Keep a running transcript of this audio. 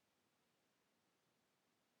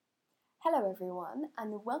Hello everyone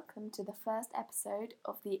and welcome to the first episode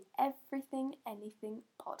of the Everything Anything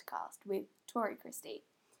podcast with Tori Christie.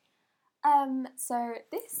 So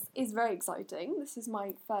this is very exciting. This is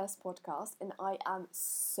my first podcast and I am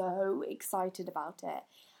so excited about it.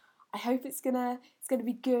 I hope it's gonna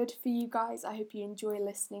be good for you guys. I hope you enjoy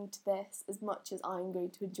listening to this as much as I'm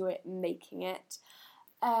going to enjoy making it.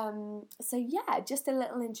 Just a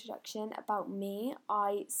little introduction about me.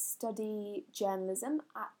 I study journalism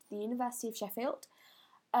at the University of Sheffield.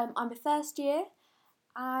 I'm a first year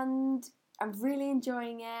and I'm really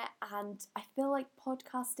enjoying it, and I feel like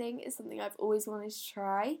podcasting is something I've always wanted to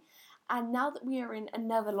try. And now that we are in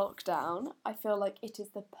another lockdown, I feel like it is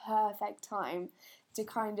the perfect time to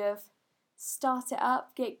kind of start it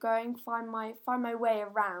up, get going, find my way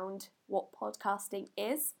around what podcasting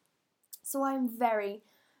is. So I'm very,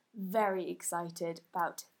 very excited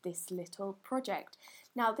about this little project.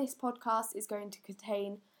 Now, this podcast is going to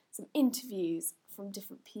contain some interviews from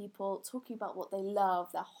different people talking about what they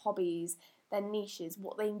love, their hobbies, their niches,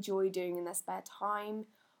 what they enjoy doing in their spare time,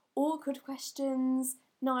 awkward questions,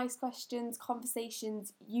 nice questions,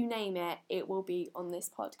 conversations, you name it, it will be on this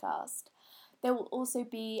podcast. There will also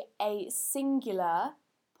be a singular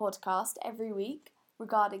podcast every week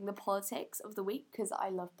regarding the politics of the week, because I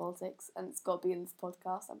love politics and it's got to be in this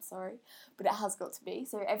podcast, I'm sorry, but it has got to be.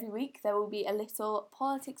 So every week there will be a little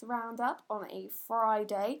politics roundup on a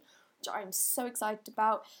Friday, which I'm so excited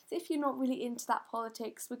about. So if you're not really into that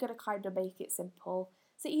politics, we're going to kind of make it simple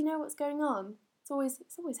so you know what's going on. It's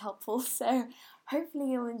always helpful, so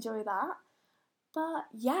hopefully you'll enjoy that. But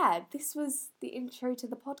yeah, this was the intro to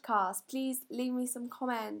the podcast. Please leave me some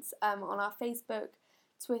comments on our Facebook,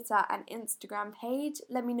 Twitter and Instagram page.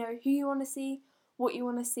 Let me know who you want to see, what you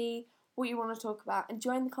want to talk about, and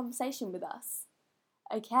join the conversation with us.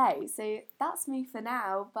 Okay, so that's me for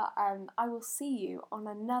now, but I will see you on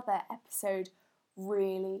another episode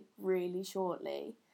really, really shortly.